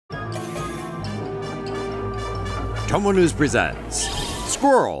TomoNews presents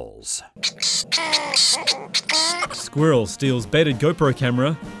Squirrels. Squirrel steals baited GoPro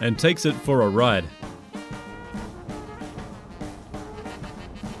camera and takes it for a ride.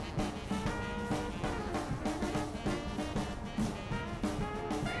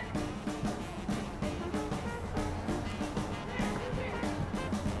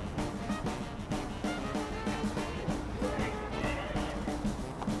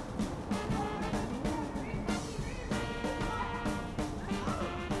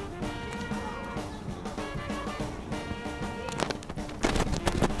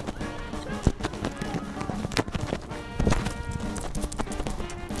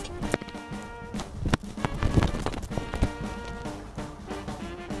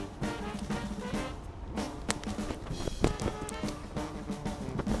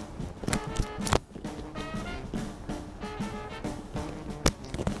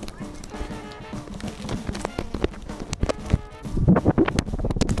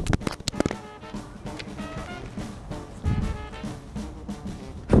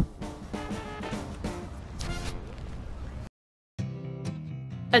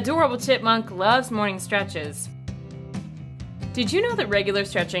 Adorable chipmunk loves morning stretches. Did you know that regular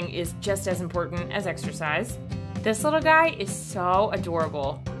stretching is just as important as exercise? This little guy is so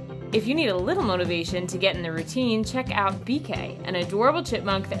adorable. If you need a little motivation to get in the routine, check out Bikke, an adorable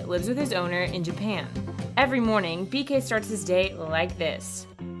chipmunk that lives with his owner in Japan. Every morning, Bikke starts his day like this.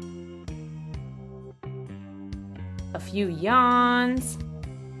 A few yawns.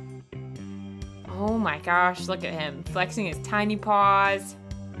 Oh my gosh, look at him, flexing his tiny paws.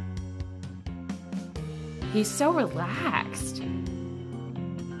 He's so relaxed.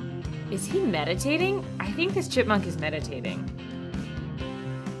 Is he meditating? I think this chipmunk is meditating.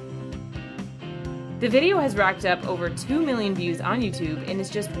 The video has racked up over 2 million views on YouTube and is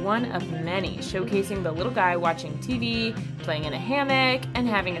just one of many, showcasing the little guy watching TV, playing in a hammock, and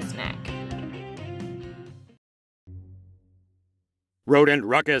having a snack. Rodent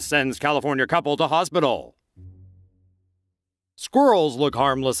ruckus sends California couple to hospital. Squirrels look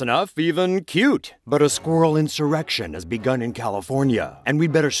harmless enough, even cute. But a squirrel insurrection has begun in California, and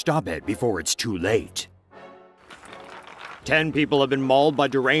we'd better stop it before it's too late. 10 people have been mauled by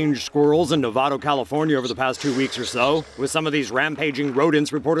deranged squirrels in Novato, California over the past 2 weeks or so, with some of these rampaging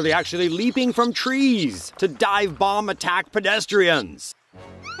rodents reportedly actually leaping from trees to dive bomb attack pedestrians.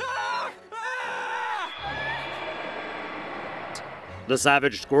 The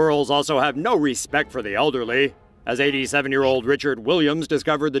savage squirrels also have no respect for the elderly, as 87-year-old Richard Williams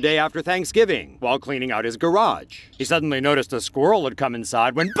discovered the day after Thanksgiving while cleaning out his garage. He suddenly noticed a squirrel had come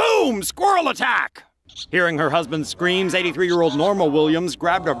inside when boom! Squirrel attack! Hearing her husband's screams, 83-year-old Norma Williams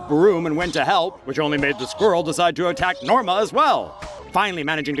grabbed a broom and went to help, which only made the squirrel decide to attack Norma as well. Finally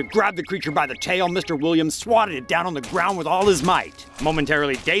managing to grab the creature by the tail, Mr. Williams swatted it down on the ground with all his might,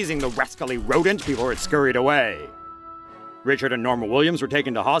 momentarily dazing the rascally rodent before it scurried away. Richard and Norma Williams were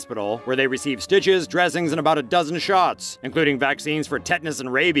taken to hospital, where they received stitches, dressings, and about a dozen shots, including vaccines for tetanus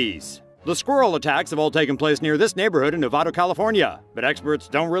and rabies. The squirrel attacks have all taken place near this neighborhood in Novato, California, but experts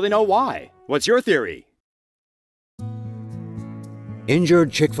don't really know why. What's your theory?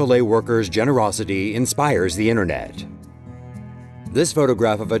 Injured Chick-fil-A worker's generosity inspires the internet. This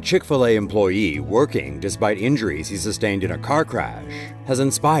photograph of a Chick-fil-A employee working despite injuries he sustained in a car crash has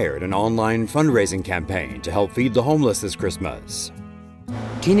inspired an online fundraising campaign to help feed the homeless this Christmas.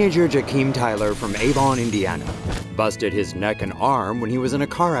 Teenager Jakeem Tyler from Avon, Indiana, busted his neck and arm when he was in a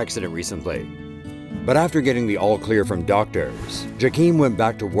car accident recently. But after getting the all clear from doctors, Jakeem went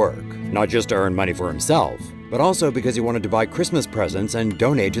back to work, not just to earn money for himself, but also because he wanted to buy Christmas presents and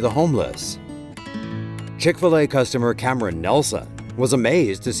donate to the homeless. Chick-fil-A customer Cameron Nelson was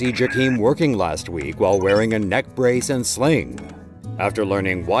amazed to see Jakeem working last week while wearing a neck brace and sling. After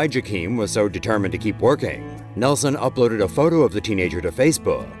learning why Jakeem was so determined to keep working, Nelson uploaded a photo of the teenager to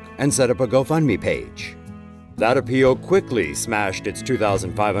Facebook and set up a GoFundMe page. That appeal quickly smashed its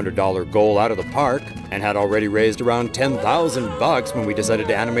 $2,500 goal out of the park and had already raised around $10,000 when we decided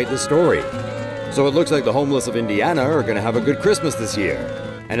to animate the story. So it looks like the homeless of Indiana are going to have a good Christmas this year.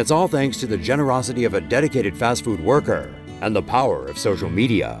 And it's all thanks to the generosity of a dedicated fast food worker and the power of social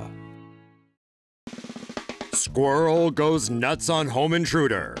media. Squirrel goes nuts on home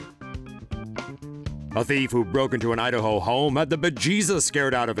intruder. A thief who broke into an Idaho home had the bejesus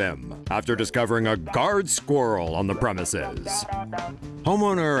scared out of him after discovering a guard squirrel on the premises.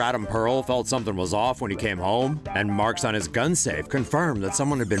 Homeowner Adam Pearl felt something was off when he came home, and marks on his gun safe confirmed that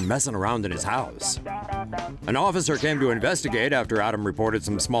someone had been messing around in his house. An officer came to investigate after Adam reported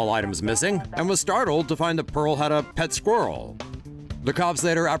some small items missing and was startled to find that Pearl had a pet squirrel. The cops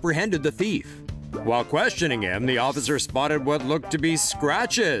later apprehended the thief. While questioning him, the officer spotted what looked to be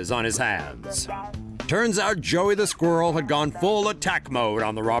scratches on his hands. Turns out Joey the squirrel had gone full attack mode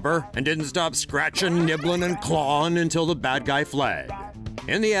on the robber and didn't stop scratching, nibbling, and clawing until the bad guy fled.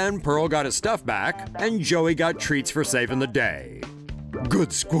 In the end, Pearl got his stuff back, and Joey got treats for saving the day.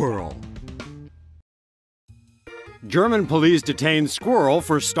 Good squirrel. German police detained Squirrel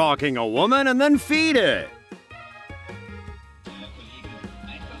for stalking a woman and then feed it.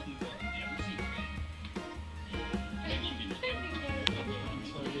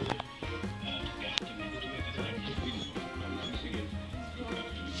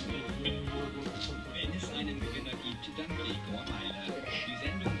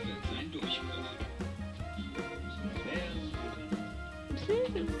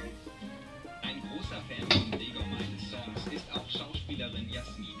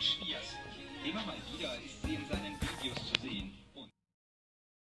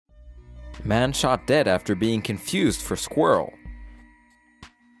 Man shot dead after being confused for squirrel.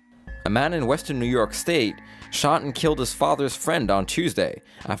 A man in western New York State shot and killed his father's friend on Tuesday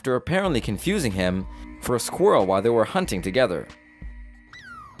after apparently confusing him for a squirrel while they were hunting together.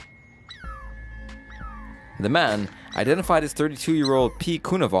 The man, identified as 32-year-old P.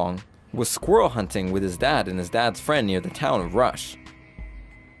 Kunavong, was squirrel hunting with his dad and his dad's friend near the town of Rush.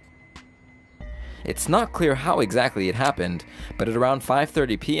 It's not clear how exactly it happened, but at around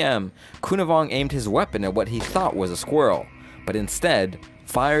 5:30 p.m., Kunavong aimed his weapon at what he thought was a squirrel, but instead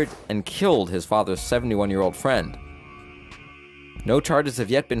fired and killed his father's 71-year-old friend. No charges have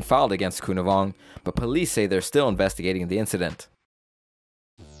yet been filed against Kunavong, but police say they're still investigating the incident.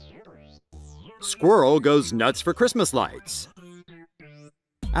 Squirrel goes nuts for Christmas lights.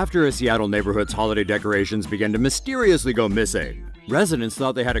 After a Seattle neighborhood's holiday decorations began to mysteriously go missing, residents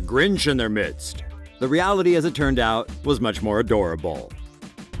thought they had a Grinch in their midst. The reality, as it turned out, was much more adorable.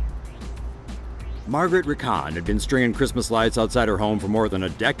 Margaret Rican had been stringing Christmas lights outside her home for more than a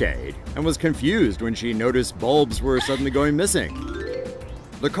decade and was confused when she noticed bulbs were suddenly going missing.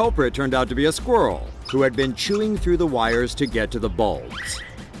 The culprit turned out to be a squirrel who had been chewing through the wires to get to the bulbs.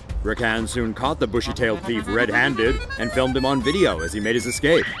 Rican soon caught the bushy-tailed thief red-handed and filmed him on video as he made his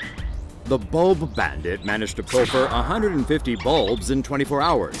escape. The bulb bandit managed to pilfer 150 bulbs in 24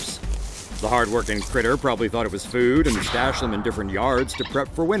 hours. The hard-working critter probably thought it was food and stashed them in different yards to prep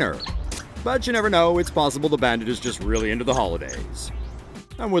for winter. But you never know, it's possible the bandit is just really into the holidays.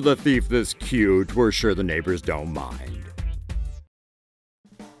 And with a thief this cute, we're sure the neighbors don't mind.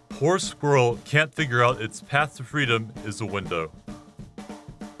 Poor squirrel can't figure out its path to freedom is a window.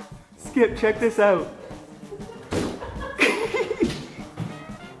 Skip, check this out.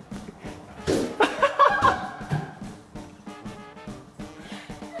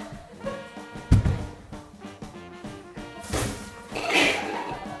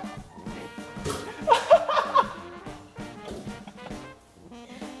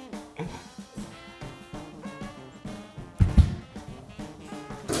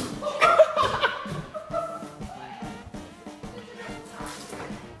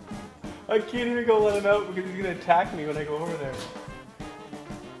 I can't even go let him out because he's gonna attack me when I go over there.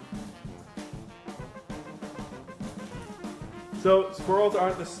 So, squirrels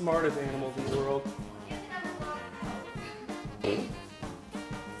aren't the smartest animals in the world.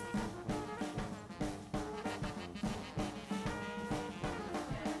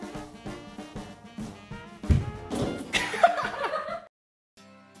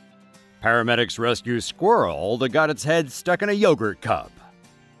 Paramedics rescue squirrel that got its head stuck in a yogurt cup.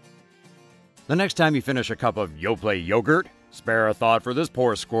 The next time you finish a cup of Yoplait yogurt, spare a thought for this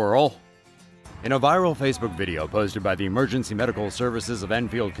poor squirrel. In a viral Facebook video posted by the Emergency Medical Services of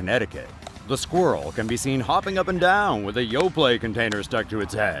Enfield, Connecticut, the squirrel can be seen hopping up and down with a Yoplait container stuck to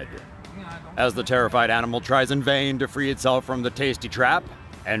its head. As the terrified animal tries in vain to free itself from the tasty trap,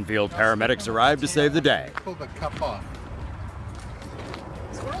 Enfield paramedics arrive to save the day. Pull the cup off.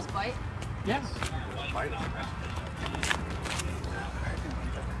 Squirrels bite? Yes.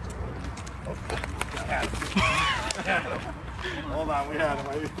 Hold on, we had him.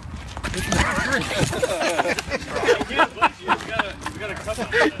 We got a cup on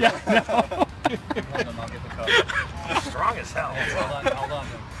it. Yeah, no. I'll get the cup. Strong as hell. Hold on.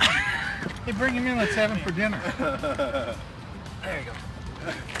 Hey, bring him in. Let's have him for dinner. There you go.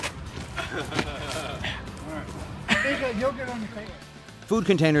 All right. They got yogurt on the table. Food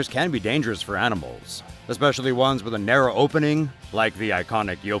containers can be dangerous for animals, especially ones with a narrow opening, like the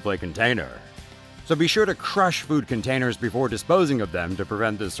iconic Yoplait container. So be sure to crush food containers before disposing of them to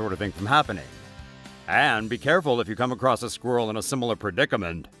prevent this sort of thing from happening. And be careful if you come across a squirrel in a similar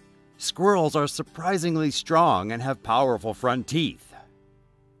predicament. Squirrels are surprisingly strong and have powerful front teeth.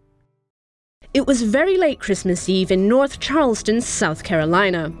 It was very late Christmas Eve in North Charleston, South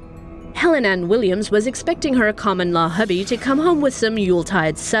Carolina. Helen Ann Williams was expecting her common-law hubby to come home with some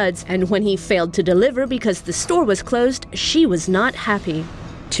Yuletide suds, and when he failed to deliver because the store was closed, she was not happy.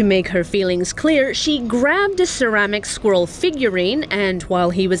 To make her feelings clear, she grabbed a ceramic squirrel figurine, and while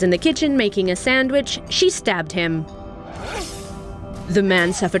he was in the kitchen making a sandwich, she stabbed him. The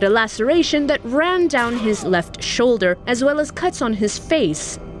man suffered a laceration that ran down his left shoulder, as well as cuts on his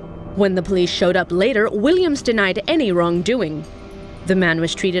face. When the police showed up later, Williams denied any wrongdoing. The man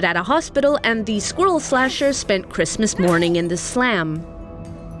was treated at a hospital, and the squirrel slasher spent Christmas morning in the Slam.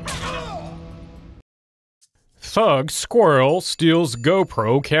 Thug squirrel steals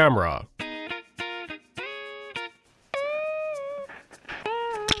GoPro camera.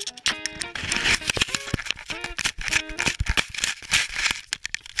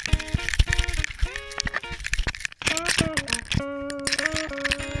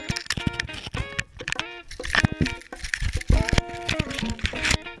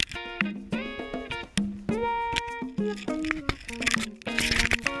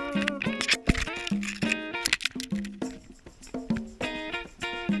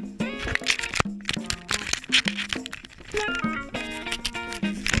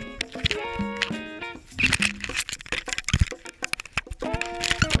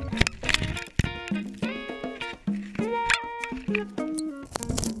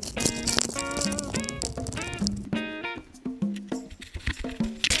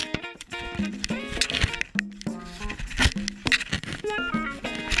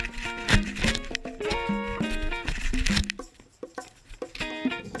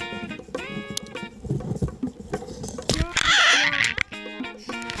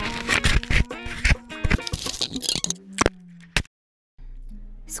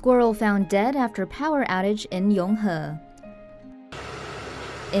 Squirrel found dead after power outage in Yonghe.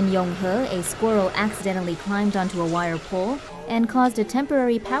 In Yonghe, a squirrel accidentally climbed onto a wire pole and caused a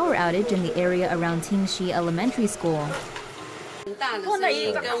temporary power outage in the area around Tingxi Elementary School.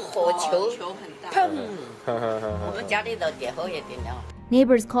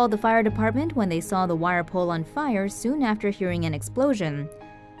 Neighbors called the fire department when they saw the wire pole on fire soon after hearing an explosion.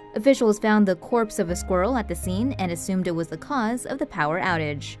 Officials found the corpse of a squirrel at the scene and assumed it was the cause of the power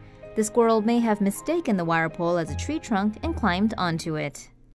outage. The squirrel may have mistaken the wire pole as a tree trunk and climbed onto it.